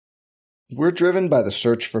We're driven by the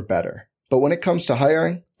search for better. But when it comes to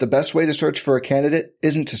hiring, the best way to search for a candidate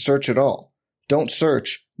isn't to search at all. Don't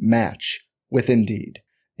search, match with Indeed.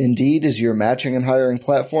 Indeed is your matching and hiring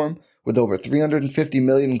platform with over 350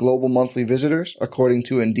 million global monthly visitors, according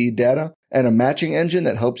to Indeed data, and a matching engine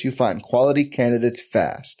that helps you find quality candidates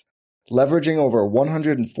fast. Leveraging over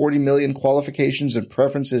 140 million qualifications and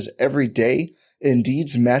preferences every day,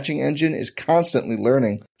 Indeed's matching engine is constantly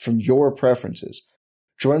learning from your preferences.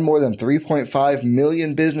 Join more than 3.5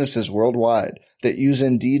 million businesses worldwide that use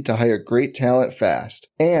Indeed to hire great talent fast.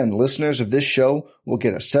 And listeners of this show will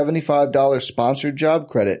get a $75 sponsored job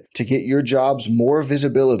credit to get your jobs more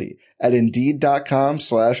visibility at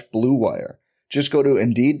Indeed.com/Blue Wire. Just go to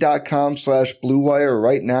Indeed.com/Blue Wire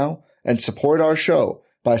right now and support our show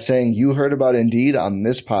by saying you heard about Indeed on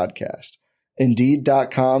this podcast.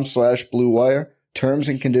 Indeed.com/Blue Wire. Terms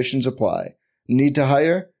and conditions apply. Need to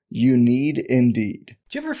hire? You need Indeed.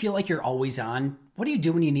 Do you ever feel like you're always on? What do you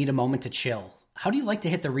do when you need a moment to chill? How do you like to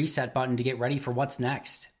hit the reset button to get ready for what's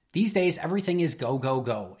next? These days, everything is go, go,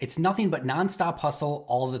 go. It's nothing but nonstop hustle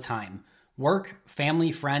all the time. Work,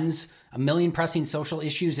 family, friends, a million pressing social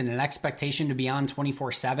issues, and an expectation to be on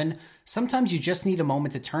 24/7. Sometimes you just need a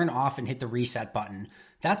moment to turn off and hit the reset button.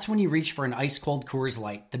 That's when you reach for an ice-cold Coors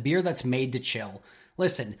Light, the beer that's made to chill.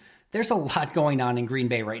 Listen, there's a lot going on in Green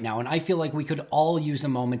Bay right now, and I feel like we could all use a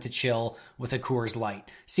moment to chill with a Coors Light.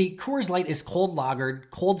 See, Coors Light is cold lagered,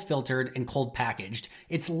 cold filtered, and cold packaged.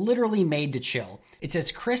 It's literally made to chill. It's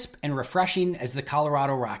as crisp and refreshing as the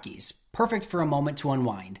Colorado Rockies. Perfect for a moment to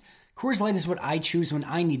unwind. Coors Light is what I choose when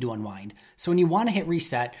I need to unwind. So when you want to hit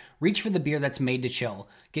reset, reach for the beer that's made to chill.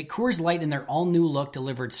 Get Coors Light in their all-new look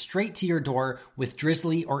delivered straight to your door with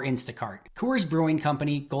Drizzly or Instacart. Coors Brewing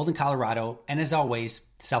Company, Golden, Colorado, and as always,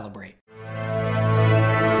 celebrate.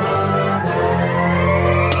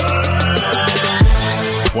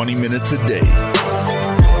 "20 minutes a day,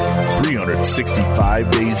 365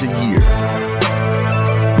 days a year.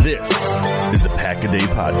 This is the Pack-A-Day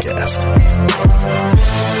Podcast.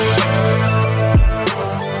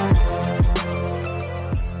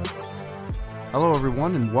 Hello,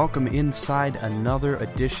 everyone, and welcome inside another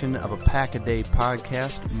edition of a Pack-A-Day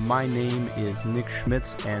Podcast. My name is Nick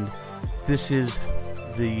Schmitz, and this is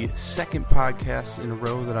the second podcast in a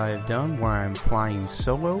row that I have done where I'm flying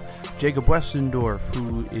solo. Jacob Westendorf,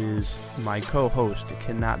 who is my co-host,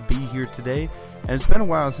 cannot be here today, and it's been a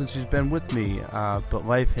while since he's been with me, but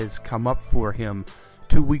life has come up for him.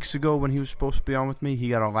 2 weeks ago when he was supposed to be on with me, he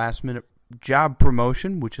got a last-minute job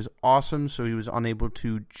promotion, which is awesome, so he was unable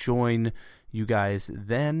to join you guys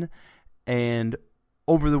then. And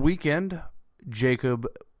over the weekend, Jacob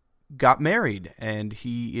got married, and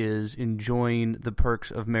he is enjoying the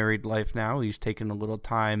perks of married life now. He's taken a little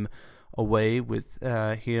time away with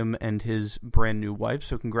him and his brand new wife,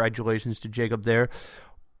 so congratulations to Jacob there.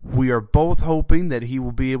 We are both hoping that he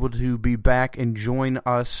will be able to be back and join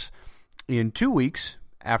us in 2 weeks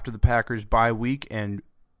after the Packers bye week and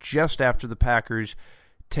just after the Packers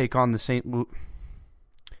take on the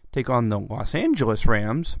Los Angeles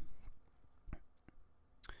Rams.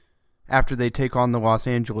 After they take on the Los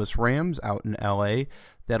Angeles Rams out in LA,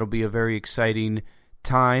 that'll be a very exciting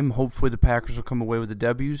time. Hopefully the Packers will come away with a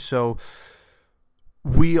W. So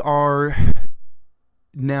we are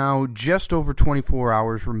now just over 24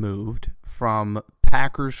 hours removed from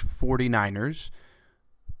Packers 49ers.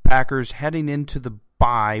 Packers heading into the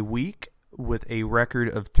bye week with a record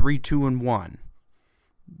of 3-2-1.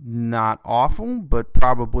 Not awful, but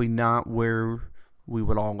probably not where we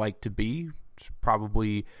would all like to be. It's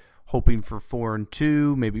probably hoping for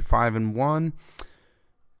 4-2, maybe 5-1.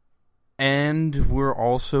 And we're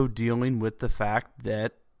also dealing with the fact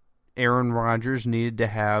that Aaron Rodgers needed to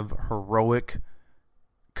have heroic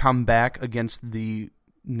comeback against the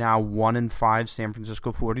now 1-5 San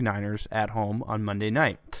Francisco 49ers at home on Monday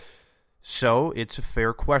night. So it's a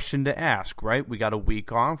fair question to ask, right? We got a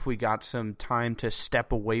week off. We got some time to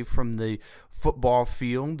step away from the football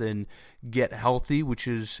field and get healthy, which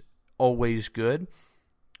is always good.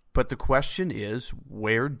 But the question is,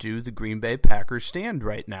 where do the Green Bay Packers stand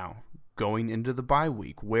right now going into the bye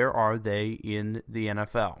week? Where are they in the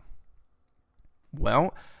NFL?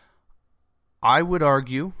 Well, I would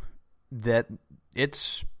argue that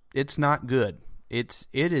it's not good. It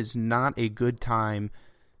is not a good time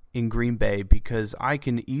in Green Bay because I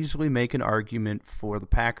can easily make an argument for the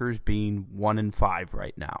Packers being 1-5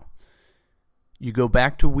 right now. You go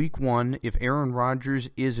back to week 1, if Aaron Rodgers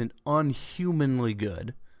isn't unhumanly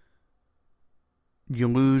good, you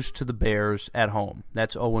lose to the Bears at home.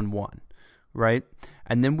 That's 0-1. right?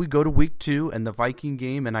 And then we go to week 2 and the Viking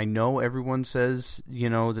game, and I know everyone says,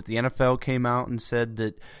 that the NFL came out and said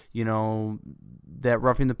that, that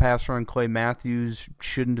roughing the passer on Clay Matthews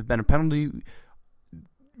shouldn't have been a penalty.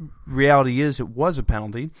 Reality is it was a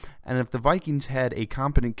penalty, and if the Vikings had a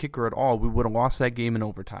competent kicker at all, we would have lost that game in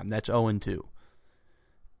overtime. That's 0-2.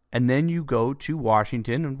 And then you go to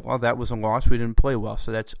Washington, and while that was a loss, we didn't play well,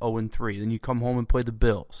 so that's 0-3. Then you come home and play the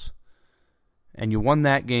Bills. And you won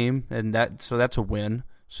that game, and so that's a win.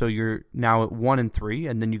 So you're now at 1-3,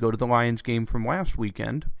 and then you go to the Lions game from last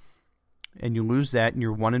weekend, and you lose that, and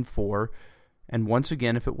you're 1-4. And once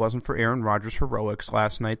again, if it wasn't for Aaron Rodgers' heroics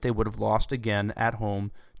last night, they would have lost again at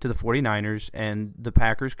home to the 49ers, and the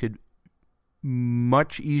Packers could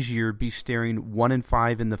much easier be staring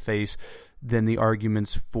 1-5 in the face than the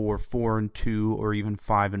arguments for 4-2 or even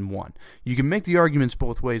 5-1. You can make the arguments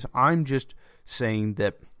both ways. I'm just saying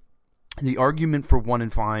that the argument for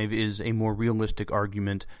 1-5 is a more realistic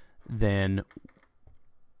argument than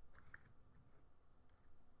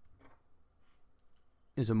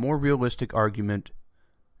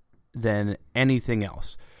anything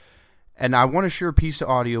else. And I want to share a piece of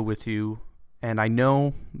audio with you, and I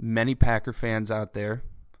know many Packer fans out there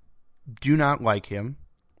do not like him.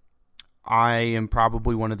 I am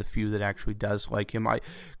probably one of the few that actually does like him.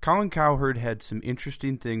 Colin Cowherd had some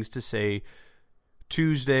interesting things to say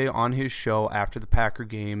Tuesday on his show after the Packer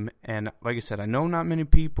game, and like I said, I know not many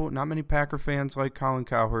Packer fans like Colin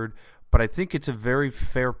Cowherd, but I think it's a very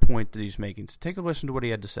fair point that he's making. So take a listen to what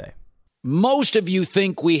he had to say. Most of you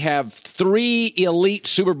think we have 3 elite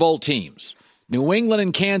Super Bowl teams, New England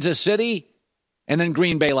and Kansas City, and then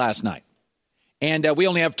Green Bay last night. And we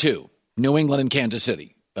only have 2, New England and Kansas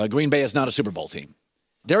City. Green Bay is not a Super Bowl team.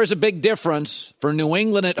 There is a big difference for New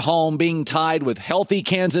England at home being tied with healthy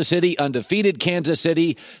Kansas City, undefeated Kansas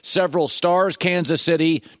City, several stars Kansas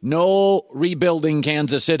City, no rebuilding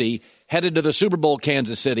Kansas City, headed to the Super Bowl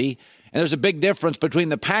Kansas City. And there's a big difference between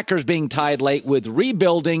the Packers being tied late with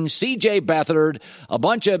rebuilding C.J. Beathard, a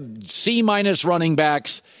bunch of C- running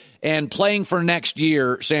backs, and playing for next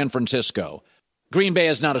year San Francisco. Green Bay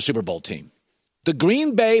is not a Super Bowl team. The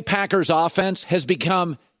Green Bay Packers offense has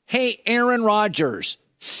become, hey, Aaron Rodgers,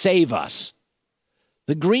 save us.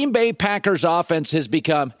 The Green Bay Packers offense has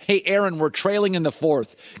become, hey, Aaron, we're trailing in the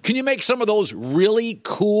 4th. Can you make some of those really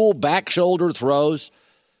cool back shoulder throws?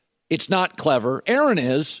 It's not clever. Aaron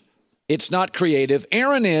is. It's not creative.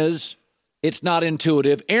 Aaron is. It's not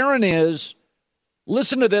intuitive. Aaron is.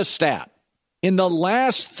 Listen to this stat. In the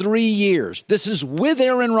last 3 years, this is with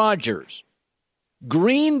Aaron Rodgers,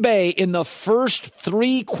 Green Bay in the first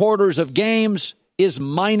 3 quarters of games is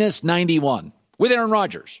minus 91 with Aaron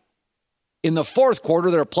Rodgers. In the 4th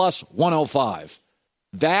quarter, they're plus 105.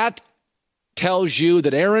 That tells you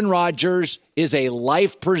that Aaron Rodgers is a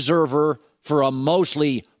life preserver for a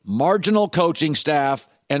mostly marginal coaching staff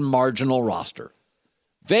and marginal roster.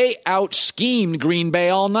 They out-schemed Green Bay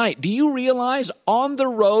all night. Do you realize on the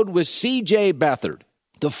road with C.J. Beathard,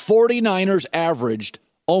 the 49ers averaged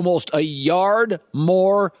almost a yard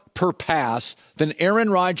more per pass than Aaron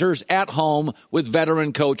Rodgers at home with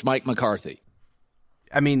veteran coach Mike McCarthy?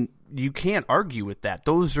 I mean, you can't argue with that.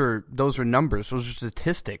 Those are numbers. Those are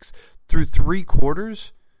statistics. Through 3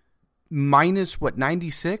 quarters, minus,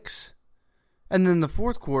 96? And then the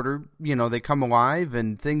 4th quarter, they come alive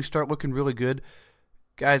and things start looking really good.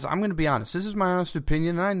 Guys, I'm going to be honest. This is my honest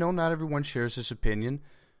opinion, and I know not everyone shares this opinion.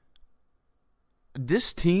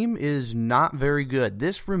 This team is not very good.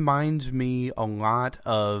 This reminds me a lot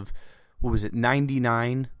of,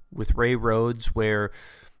 99 with Ray Rhodes, where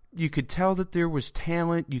you could tell that there was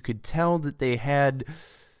talent. You could tell that they had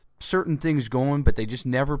certain things going, but they just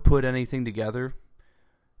never put anything together.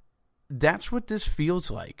 That's what this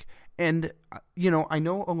feels like. And, I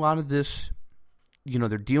know a lot of this,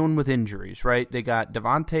 they're dealing with injuries, right? They got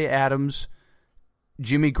Devontae Adams,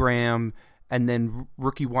 Jimmy Graham, and then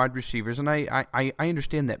rookie wide receivers. And I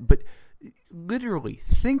understand that. But literally,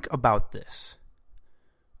 think about this.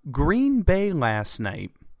 Green Bay last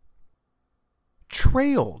night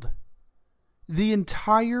trailed the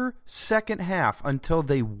entire second half until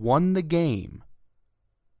they won the game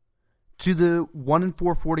to the 1-4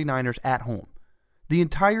 49ers at home. The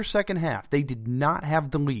entire second half, they did not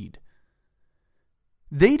have the lead.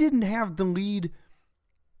 They didn't have the lead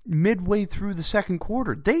midway through the second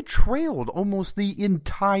quarter. They trailed almost the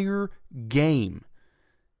entire game.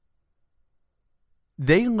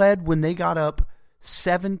 They led when they got up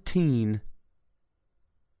 17-7.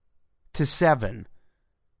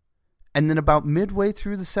 And then about midway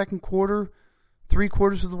through the second quarter, 3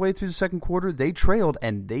 quarters of the way through the second quarter, they trailed,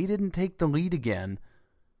 and they didn't take the lead again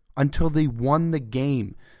until they won the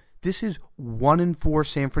game. This is 1-4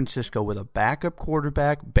 San Francisco with a backup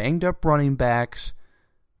quarterback, banged up running backs.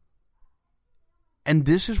 And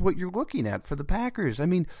this is what you're looking at for the Packers. I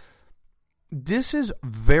mean, this is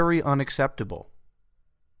very unacceptable.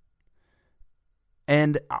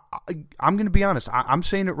 And I'm going to be honest. I'm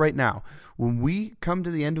saying it right now. When we come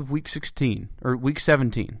to the end of Week 16 or Week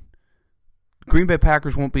 17, Green Bay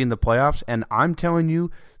Packers won't be in the playoffs. And I'm telling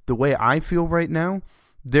you, the way I feel right now,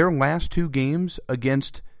 their last two games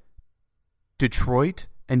against Detroit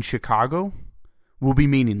and Chicago will be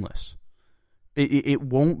meaningless. It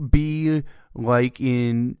won't be like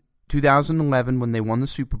in 2011 when they won the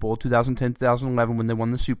Super Bowl, 2010, 2011 when they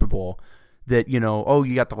won the Super Bowl, that, you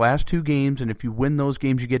got the last two games, and if you win those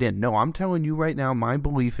games, you get in. No, I'm telling you right now, my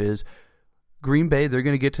belief is Green Bay, they're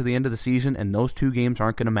going to get to the end of the season, and those two games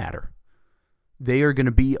aren't going to matter. They are going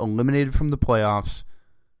to be eliminated from the playoffs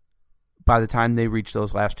by the time they reach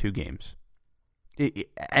those last two games.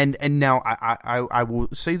 And now I will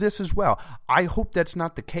say this as well. I hope that's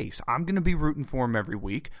not the case. I'm going to be rooting for them every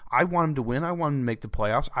week. I want them to win. I want them to make the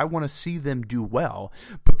playoffs. I want to see them do well.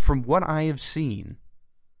 But from what I have seen,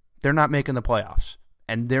 they're not making the playoffs.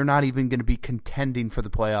 And they're not even going to be contending for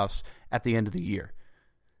the playoffs at the end of the year.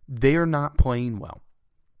 They are not playing well.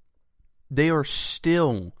 They are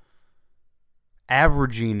still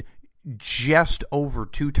averaging just over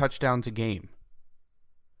 2 touchdowns a game.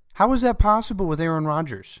 How is that possible with Aaron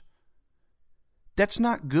Rodgers? That's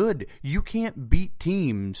not good. You can't beat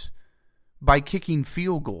teams by kicking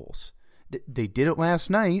field goals. They did it last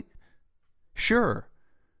night, sure.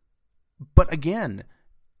 But again,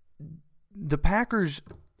 the Packers'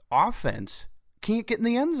 offense can't get in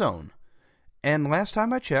the end zone. And last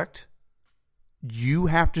time I checked, you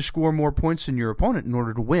have to score more points than your opponent in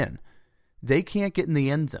order to win. They can't get in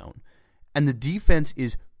the end zone. And the defense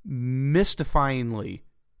is mystifyingly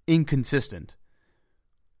inconsistent.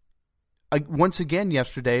 Once again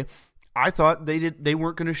yesterday, I thought they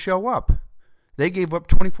weren't going to show up. They gave up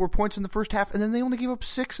 24 points in the first half, and then they only gave up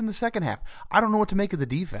 6 in the second half. I don't know what to make of the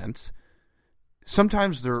defense.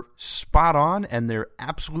 Sometimes they're spot on, and they're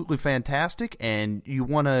absolutely fantastic, and you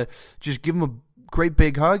want to just give them a great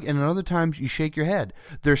big hug, and other times you shake your head.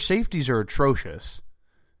 Their safeties are atrocious.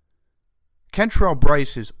 Kentrell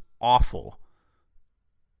Brice is awful.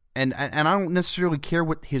 And I don't necessarily care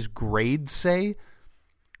what his grades say.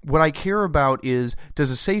 What I care about is,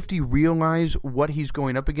 does a safety realize what he's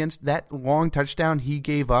going up against? That long touchdown he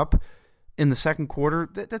gave up in the second quarter,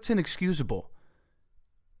 that's inexcusable.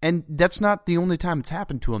 And that's not the only time it's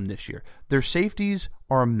happened to him this year. Their safeties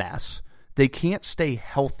are a mess. They can't stay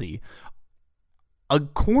healthy. A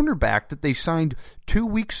cornerback that they signed 3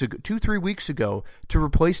 weeks ago to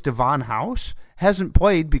replace Devon House hasn't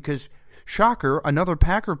played because, shocker, another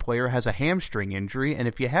Packer player has a hamstring injury, and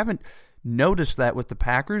if you haven't noticed that with the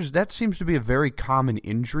Packers, that seems to be a very common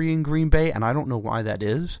injury in Green Bay, and I don't know why that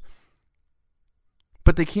is.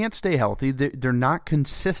 But they can't stay healthy. They're not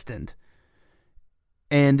consistent.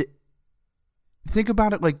 And think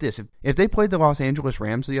about it like this. If they played the Los Angeles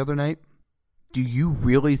Rams the other night, do you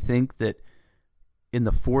really think that in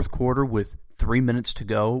the fourth quarter with 3 minutes to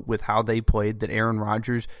go, with how they played, that Aaron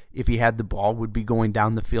Rodgers, if he had the ball, would be going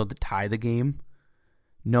down the field to tie the game?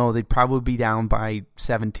 No, they'd probably be down by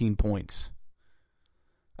 17 points.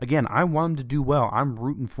 Again, I want him to do well. I'm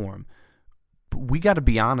rooting for him. But we got to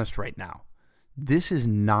be honest right now. This is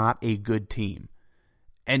not a good team.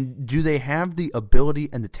 And do they have the ability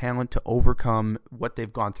and the talent to overcome what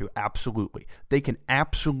they've gone through? Absolutely. They can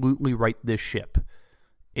absolutely right this ship.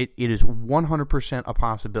 It is 100% a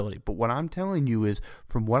possibility. But what I'm telling you is,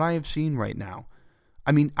 from what I have seen right now,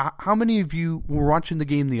 I mean, how many of you were watching the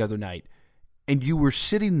game the other night and you were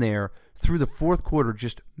sitting there through the fourth quarter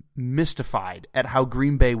just mystified at how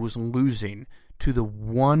Green Bay was losing to the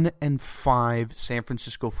 1-5 San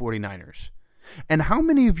Francisco 49ers? And how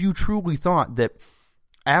many of you truly thought that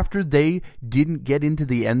after they didn't get into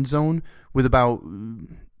the end zone with about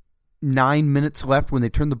 9 minutes left when they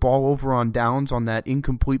turned the ball over on downs on that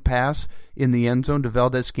incomplete pass in the end zone to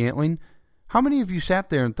Valdez-Scantling, how many of you sat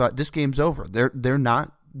there and thought, this game's over? They're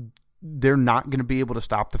not going to be able to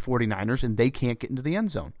stop the 49ers, and they can't get into the end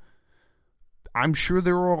zone. I'm sure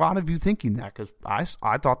there were a lot of you thinking that, because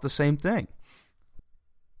I thought the same thing.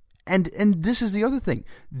 And this is the other thing.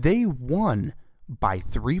 They won by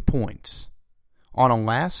 3 points on a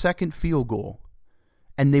last-second field goal,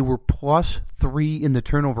 and they were +3 in the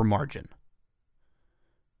turnover margin.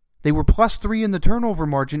 They were +3 in the turnover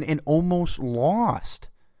margin and almost lost.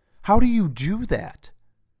 How do you do that?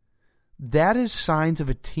 That is signs of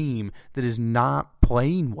a team that is not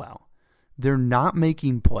playing well. They're not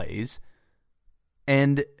making plays.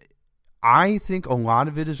 And I think a lot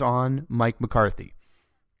of it is on Mike McCarthy.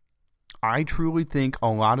 I truly think a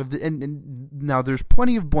lot of the, and now there's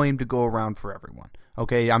plenty of blame to go around for everyone.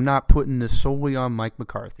 Okay, I'm not putting this solely on Mike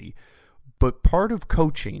McCarthy, but part of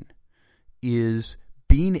coaching is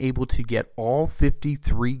being able to get all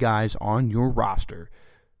 53 guys on your roster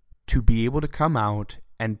to be able to come out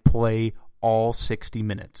and play all 60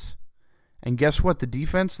 minutes. And guess what? The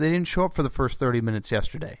defense, they didn't show up for the first 30 minutes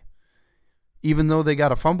yesterday, even though they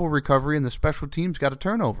got a fumble recovery and the special teams got a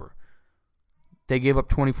turnover. They gave up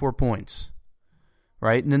 24 points,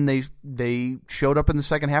 right? And then they showed up in the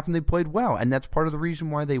second half and they played well, and that's part of the reason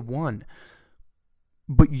why they won.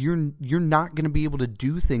 But you're not going to be able to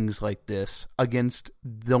do things like this against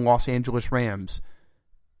the Los Angeles Rams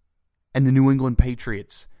and the New England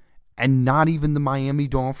Patriots and not even the Miami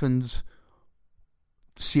Dolphins,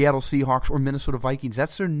 Seattle Seahawks, or Minnesota Vikings.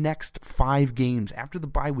 That's their next 5 games. After the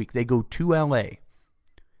bye week, they go to L.A.,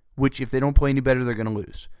 which if they don't play any better, they're going to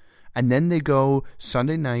lose. And then they go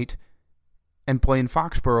Sunday night and play in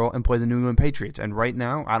Foxborough and play the New England Patriots. And right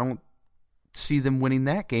now, I don't see them winning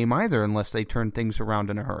that game either unless they turn things around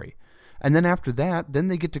in a hurry. And then after that, then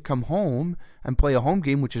they get to come home and play a home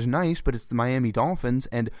game, which is nice, but it's the Miami Dolphins.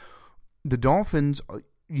 And the Dolphins,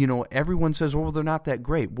 you know, everyone says, oh, well, they're not that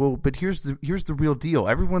great. Well, but here's the real deal.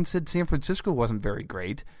 Everyone said San Francisco wasn't very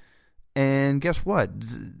great. And guess what?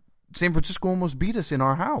 San Francisco almost beat us in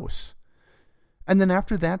our house. And then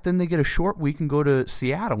after that, then they get a short week and go to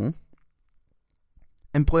Seattle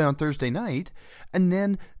and play on Thursday night. And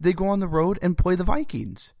then they go on the road and play the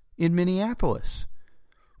Vikings in Minneapolis.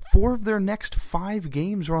 4 of their next 5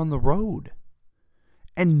 games are on the road.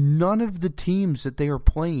 And none of the teams that they are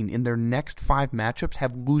playing in their next 5 matchups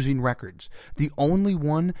have losing records. The only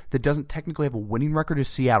one that doesn't technically have a winning record is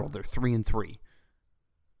Seattle. They're 3-3.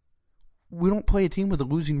 We don't play a team with a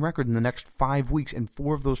losing record in the next 5 weeks, and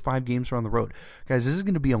 4 of those 5 games are on the road. Guys, this is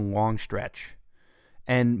going to be a long stretch.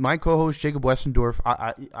 And my co-host, Jacob Westendorf,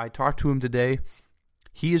 I talked to him today.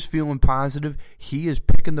 He is feeling positive. He is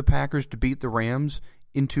picking the Packers to beat the Rams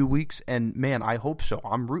in 2 weeks, and man, I hope so.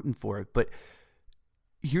 I'm rooting for it. But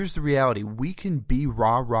here's the reality. We can be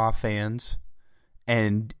rah-rah fans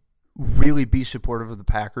and really be supportive of the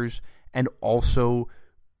Packers and also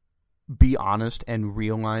be honest and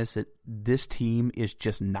realize that this team is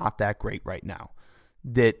just not that great right now.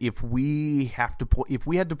 That if we had to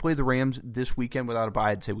play the Rams this weekend without a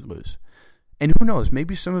bye, I'd say we lose. And who knows,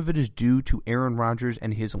 maybe some of it is due to Aaron Rodgers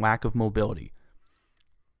and his lack of mobility.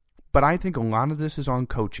 But I think a lot of this is on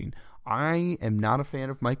coaching. I am not a fan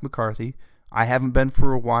of Mike McCarthy. I haven't been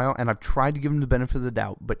for a while, and I've tried to give him the benefit of the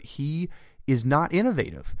doubt, but he is not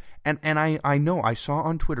innovative. And I know, I saw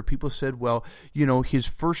on Twitter, people said, well, you know, his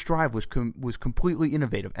first drive was completely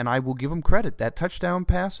innovative. And I will give him credit. That touchdown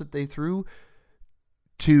pass that they threw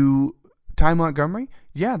to Ty Montgomery,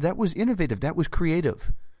 yeah, that was innovative. That was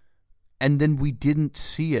creative. And then we didn't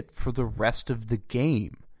see it for the rest of the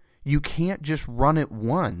game. You can't just run it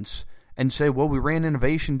once and say, well, we ran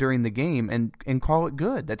innovation during the game and call it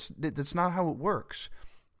good. That's not how it works.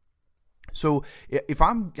 So if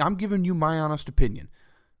I'm giving you my honest opinion,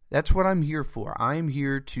 that's what I'm here for. I'm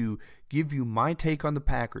here to give you my take on the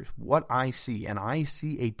Packers, what I see. And I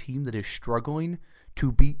see a team that is struggling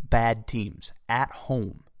to beat bad teams at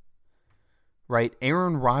home. Right?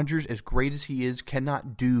 Aaron Rodgers, as great as he is,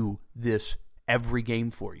 cannot do this every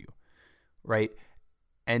game for you. Right?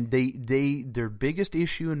 And their biggest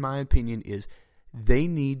issue, in my opinion, is they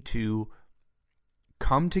need to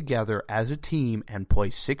come together as a team and play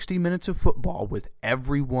 60 minutes of football with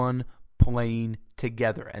everyone playing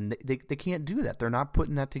together. And they can't do that. They're not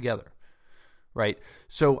putting that together. Right?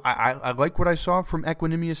 So I like what I saw from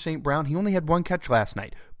Equanimeous St. Brown. He only had 1 catch last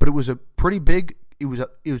night, but it was a pretty big, it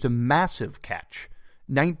was a massive catch,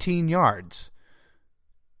 19 yards.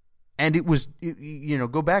 And it was, you know,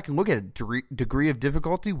 go back and look at it. Degree of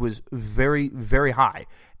difficulty was very, very high.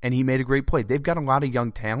 And he made a great play. They've got a lot of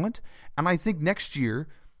young talent. And I think next year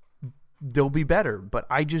they'll be better. But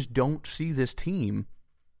I just don't see this team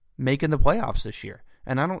making the playoffs this year.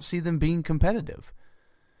 And I don't see them being competitive.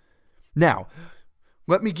 Now,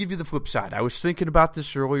 let me give you the flip side. I was thinking about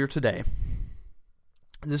this earlier today.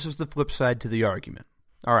 This is the flip side to the argument.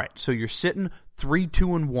 All right, so you're sitting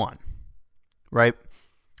 3-2-1, right?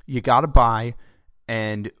 You got to bye,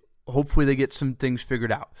 and hopefully they get some things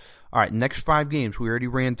figured out. All right, next 5 games, we already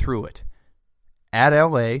ran through it. At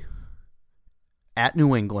L.A., at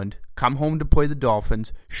New England, come home to play the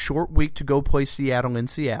Dolphins, short week to go play Seattle in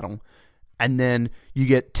Seattle, and then you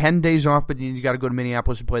get 10 days off, but you got to go to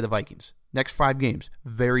Minneapolis and play the Vikings. Next 5 games,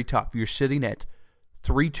 very tough. You're sitting at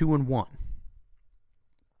 3-2-1.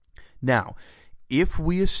 Now, if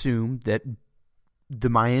we assume that the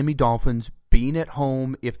Miami Dolphins being at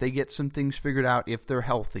home, if they get some things figured out, if they're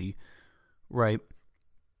healthy, right,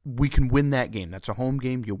 we can win that game. That's a home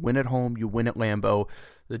game. You win at home. You win at Lambeau.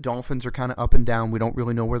 The Dolphins are kind of up and down. We don't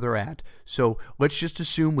really know where they're at. So let's just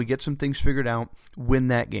assume we get some things figured out, win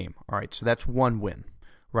that game. All right, so that's one win,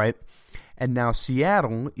 right? And now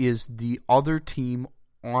Seattle is the other team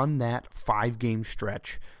on that 5-game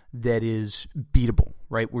stretch that is beatable,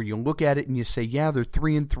 right? Where you look at it and you say, yeah, they're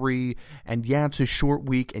 3-3, and yeah, it's a short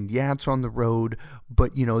week, and yeah, it's on the road,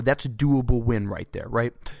 but, that's a doable win right there,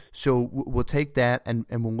 right? So we'll take that, and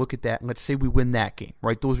we'll look at that, and let's say we win that game,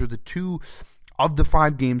 right? Those are the two, of the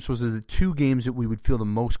 5 games, those are the 2 games that we would feel the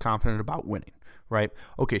most confident about winning, right?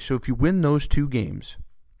 Okay, so if you win those 2 games,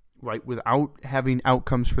 right, without having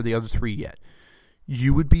outcomes for the other 3 yet,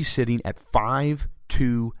 you would be sitting at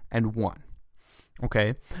 5-2-1.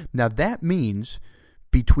 Okay, now that means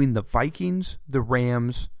between the Vikings, the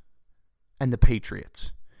Rams, and the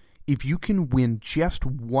Patriots, if you can win just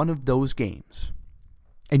one of those games,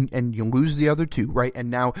 and you lose the other 2, right?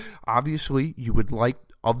 And now, obviously, you would like,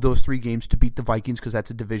 of those 3 games, to beat the Vikings because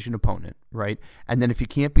that's a division opponent, right? And then if you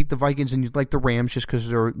can't beat the Vikings, and you'd like the Rams just because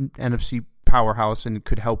they're an NFC powerhouse and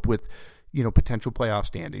could help with, potential playoff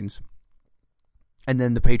standings. And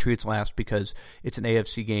then the Patriots last because it's an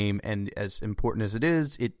AFC game, and as important as it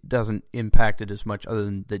is, it doesn't impact it as much other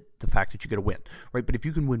than the fact that you get a win, right? But if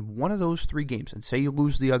you can win one of those 3 games and say you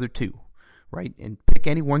lose the other 2, right, and pick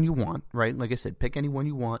any one you want, right? Like I said, pick any one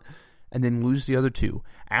you want, and then lose the other 2.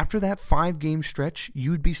 After that 5-game stretch,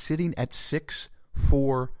 you'd be sitting at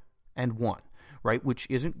 6-4-1, right? Which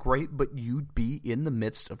isn't great, but you'd be in the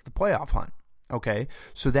midst of the playoff hunt. Okay,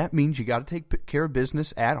 so that means you got to take care of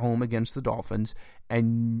business at home against the Dolphins,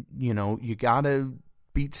 and you got to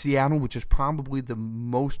beat Seattle, which is probably the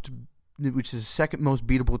second most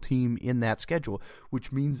beatable team in that schedule,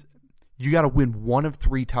 which means you got to win one of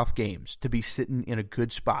 3 tough games to be sitting in a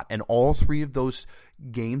good spot, and all 3 of those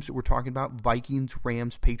games that we're talking about, Vikings,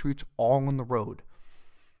 Rams, Patriots, all on the road.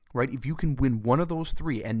 Right? If you can win one of those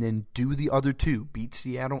 3 and then do the other 2, beat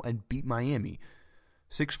Seattle and beat Miami,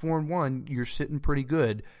 6-4-1, you're sitting pretty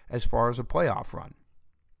good as far as a playoff run.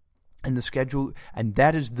 And the schedule, and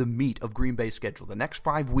that is the meat of Green Bay's schedule. The next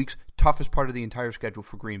 5 weeks, toughest part of the entire schedule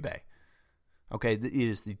for Green Bay. Okay, it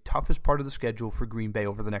is the toughest part of the schedule for Green Bay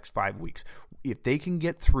over the next 5 weeks. If they can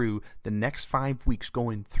get through the next 5 weeks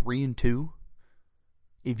going 3-2,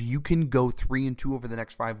 if you can go 3-2 over the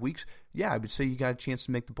next 5 weeks, yeah, I would say you got a chance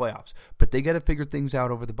to make the playoffs. But they got to figure things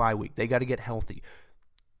out over the bye week. They got to get healthy.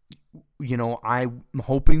 I'm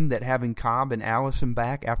hoping that having Cobb and Allison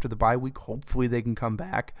back after the bye week, hopefully they can come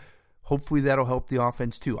back. Hopefully that'll help the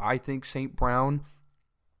offense too. I think St. Brown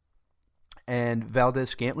and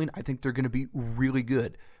Valdez-Scantling, I think they're going to be really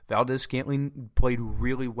good. Valdez-Scantling played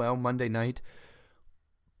really well Monday night,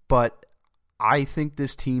 but I think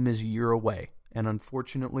this team is a year away. And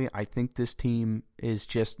unfortunately, I think this team is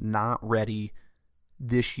just not ready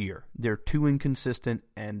this year. They're too inconsistent,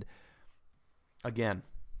 and again,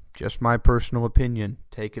 just my personal opinion.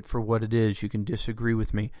 Take it for what it is. You can disagree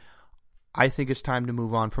with me. I think it's time to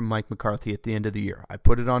move on from Mike McCarthy at the end of the year. I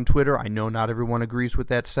put it on Twitter. I know not everyone agrees with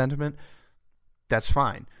that sentiment. That's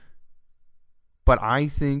fine. But I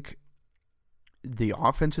think the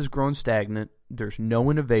offense has grown stagnant. There's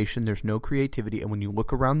no innovation. There's no creativity. And when you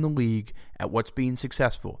look around the league at what's being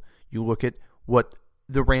successful, you look at what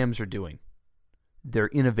the Rams are doing. They're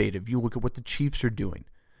innovative. You look at what the Chiefs are doing.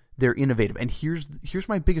 They're innovative. And here's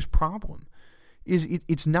my biggest problem.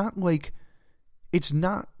 It's not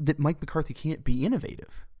that Mike McCarthy can't be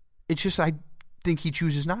innovative. It's just I think he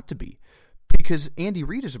chooses not to be. Because Andy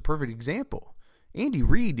Reid is a perfect example. Andy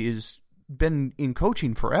Reid has been in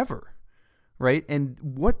coaching forever, right? And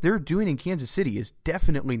what they're doing in Kansas City is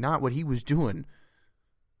definitely not what he was doing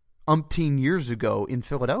umpteen years ago in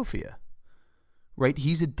Philadelphia, right?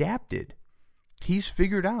 He's adapted. He's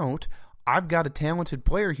figured out, I've got a talented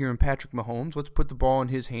player here in Patrick Mahomes. Let's put the ball in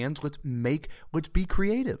his hands. Let's be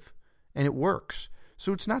creative. And it works.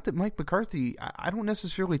 So it's not that Mike McCarthy, I don't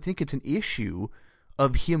necessarily think it's an issue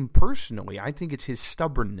of him personally. I think it's his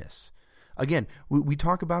stubbornness. Again, we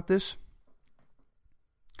talk about this.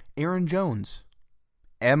 Aaron Jones,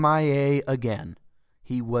 MIA again.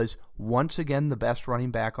 He was once again the best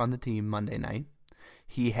running back on the team Monday night.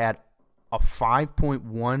 He had a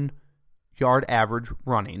 5.1 yard average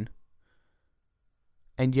running.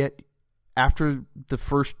 And yet, after the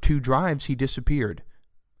first 2 drives, he disappeared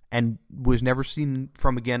and was never seen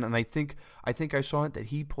from again. And I think I saw it that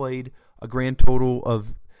he played a grand total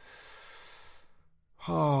of,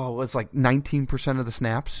 it's like 19% of the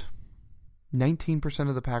snaps. 19%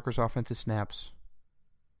 of the Packers' offensive snaps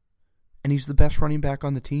and he's the best running back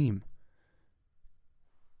on the team.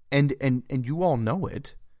 And you all know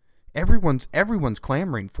it. Everyone's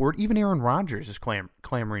clamoring for it. Even Aaron Rodgers is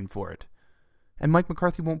clamoring for it. And Mike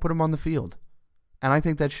McCarthy won't put him on the field. And I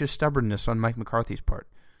think that's just stubbornness on Mike McCarthy's part.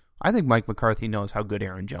 I think Mike McCarthy knows how good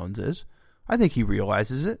Aaron Jones is. I think he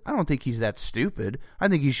realizes it. I don't think he's that stupid. I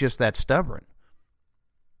think he's just that stubborn.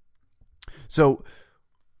 So,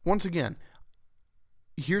 once again,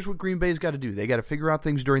 here's what Green Bay's got to do. They got to figure out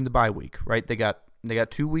things during the bye week, right? They got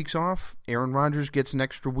 2 weeks off. Aaron Rodgers gets an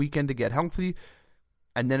extra weekend to get healthy,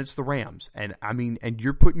 and then it's the Rams. And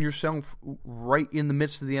you're putting yourself right in the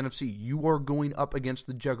midst of the NFC. You are going up against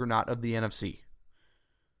the juggernaut of the NFC.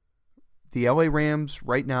 The LA Rams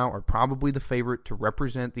right now are probably the favorite to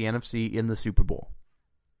represent the NFC in the Super Bowl.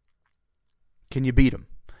 Can you beat them?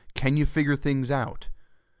 Can you figure things out?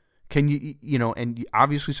 Can you, and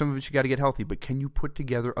obviously some of it you got to get healthy, but can you put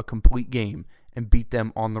together a complete game and beat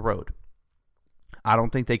them on the road? I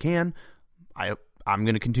don't think they can. I'm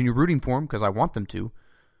going to continue rooting for them because I want them to.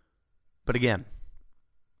 But again,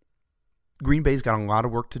 Green Bay's got a lot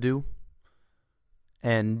of work to do.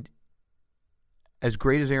 And as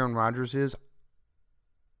great as Aaron Rodgers is,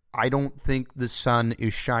 I don't think the sun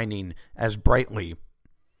is shining as brightly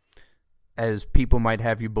as people might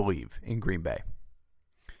have you believe in Green Bay.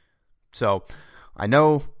 So, I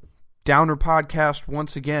know, Downer podcast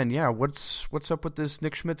once again. Yeah, what's up with this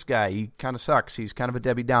Nick Schmitz guy? He kind of sucks. He's kind of a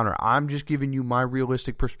Debbie Downer. I'm just giving you my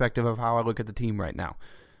realistic perspective of how I look at the team right now.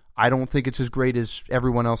 I don't think it's as great as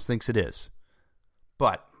everyone else thinks it is.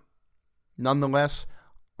 But, nonetheless,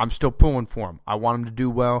 I'm still pulling for him. I want him to do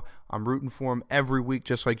well. I'm rooting for him every week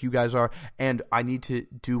just like you guys are. And I need to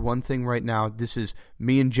do one thing right now. This is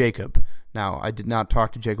me and Jacob. Now, I did not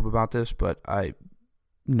talk to Jacob about this, but I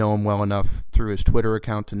know him well enough through his Twitter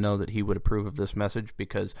account to know that he would approve of this message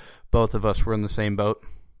because both of us were in the same boat.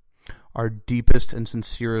 Our deepest and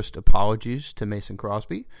sincerest apologies to Mason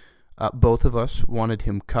Crosby. Both of us wanted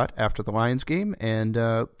him cut after the Lions game, and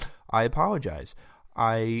I apologize.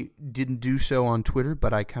 I didn't do so on Twitter,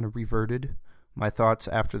 but I kind of reverted my thoughts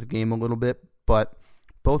after the game a little bit. But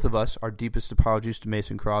both of us, our deepest apologies to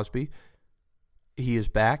Mason Crosby. He is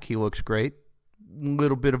back. He looks great.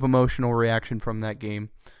 Little bit of emotional reaction from that game,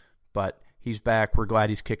 but he's back. We're glad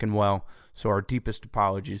he's kicking well. So our deepest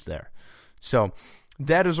apologies there. So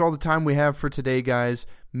that is all the time we have for today, guys.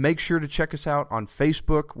 Make sure to check us out on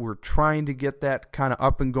Facebook. We're trying to get that kind of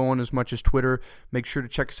up and going as much as Twitter. Make sure to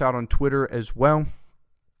check us out on Twitter as well.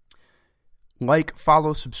 Like,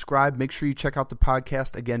 follow, subscribe. Make sure you check out the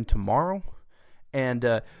podcast again tomorrow.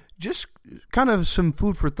 And just kind of some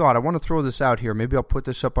food for thought. I want to throw this out here. Maybe I'll put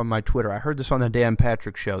this up on my Twitter. I heard this on the Dan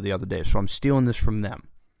Patrick Show the other day, so I'm stealing this from them.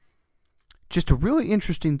 Just a really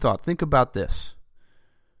interesting thought. Think about this.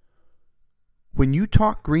 When you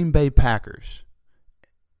talk Green Bay Packers,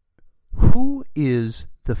 who is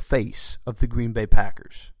the face of the Green Bay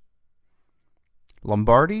Packers?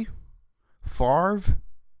 Lombardi? Favre?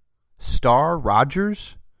 Starr?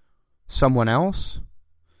 Rodgers? Someone else?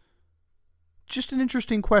 Just an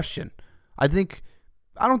interesting question. I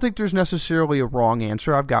don't think there's necessarily a wrong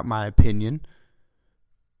answer. I've got my opinion.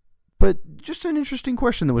 But just an interesting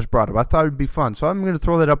question that was brought up. I thought it would be fun. So I'm going to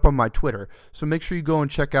throw that up on my Twitter. So make sure you go and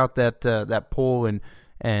check out that poll and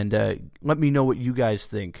let me know what you guys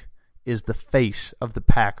think is the face of the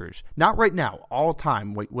Packers. Not right now, all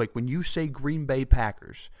time. Like when you say Green Bay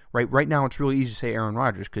Packers, right now it's really easy to say Aaron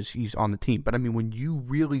Rodgers because he's on the team. But I mean, when you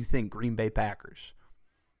really think Green Bay Packers,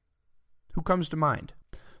 who comes to mind?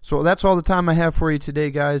 So that's all the time I have for you today,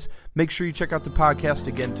 guys. Make sure you check out the podcast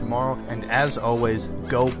again tomorrow. And as always,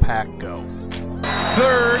 go Pack, go.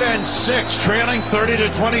 3rd and 6, trailing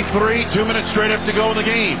 30-23. 2 minutes straight up to go in the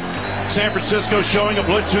game. San Francisco showing a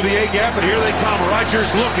blitz through the A-gap, and here they come. Rodgers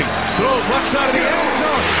looking. Throws left side of the end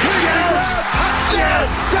zone. Touchdown!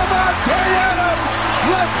 Davante Adams!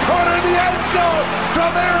 Left corner of the end zone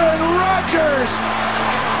from Aaron Rodgers!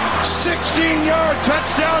 16-yard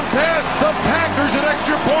touchdown pass. The Packers an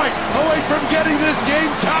extra point away from getting this game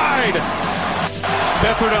tied.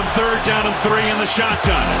 Beathard on 3rd down and 3 in the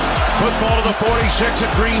shotgun. Football to the 46 at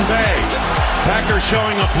Green Bay. Packers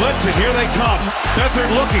showing a blitz, and here they come. Beathard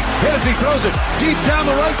looking, hit as he throws it deep down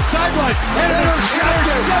the right sideline. And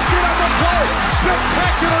intercepted on the play.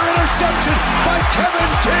 Spectacular interception by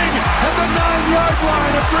Kevin King at the 9-yard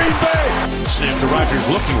line of Green Bay. Snap to Rodgers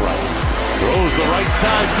looking right. Throws the right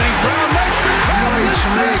side. St. Brown makes the catch and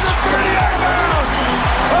saves the 30-yard bounce.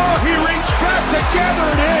 Oh, he reached back to gather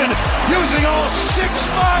it in, using all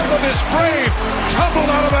 6'5" of his frame. Tumbled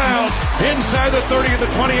out of bounds inside the 30 of the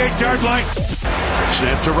 28-yard line.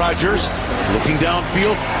 Snap to Rodgers. Looking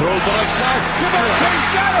downfield. Throws the left side. Devontae's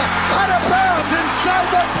got it. Out of bounds inside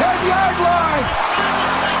the 10-yard line.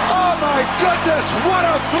 Oh, my goodness. What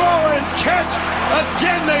a throw and catch.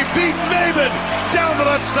 Again, they beat Maven down the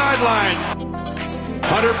left sideline.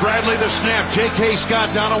 Hunter Bradley, the snap. J.K.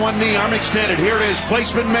 Scott down on one knee, arm extended. Here it is.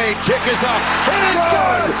 Placement made. Kick is up. It is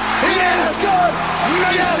good. It is good.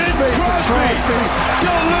 Mason Crosby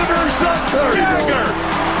delivers the dagger.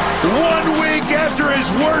 1 week after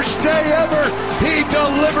his worst day ever, he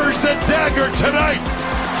delivers the dagger tonight.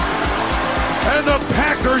 And the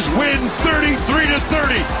Packers win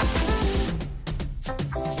 33-30.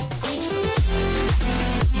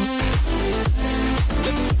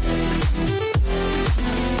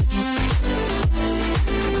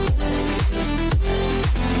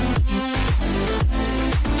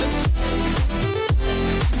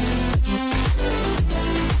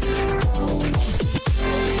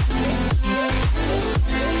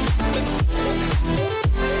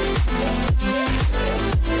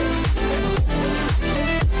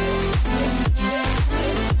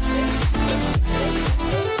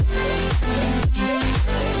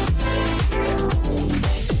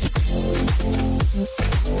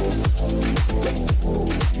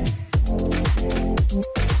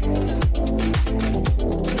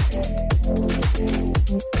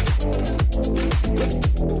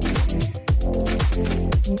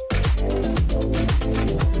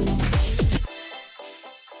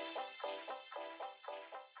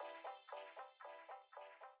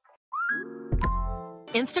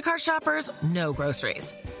 Instacart shoppers know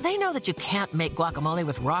groceries. They know that you can't make guacamole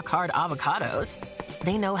with rock-hard avocados.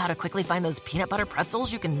 They know how to quickly find those peanut butter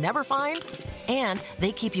pretzels you can never find. And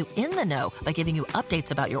they keep you in the know by giving you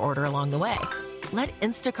updates about your order along the way. Let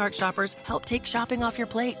Instacart shoppers help take shopping off your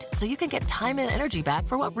plate so you can get time and energy back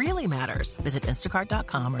for what really matters. Visit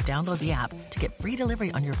instacart.com or download the app to get free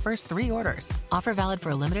delivery on your first 3 orders. Offer valid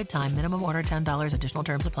for a limited time. Minimum order $10. Additional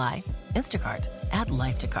terms apply. Instacart. Add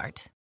life to cart.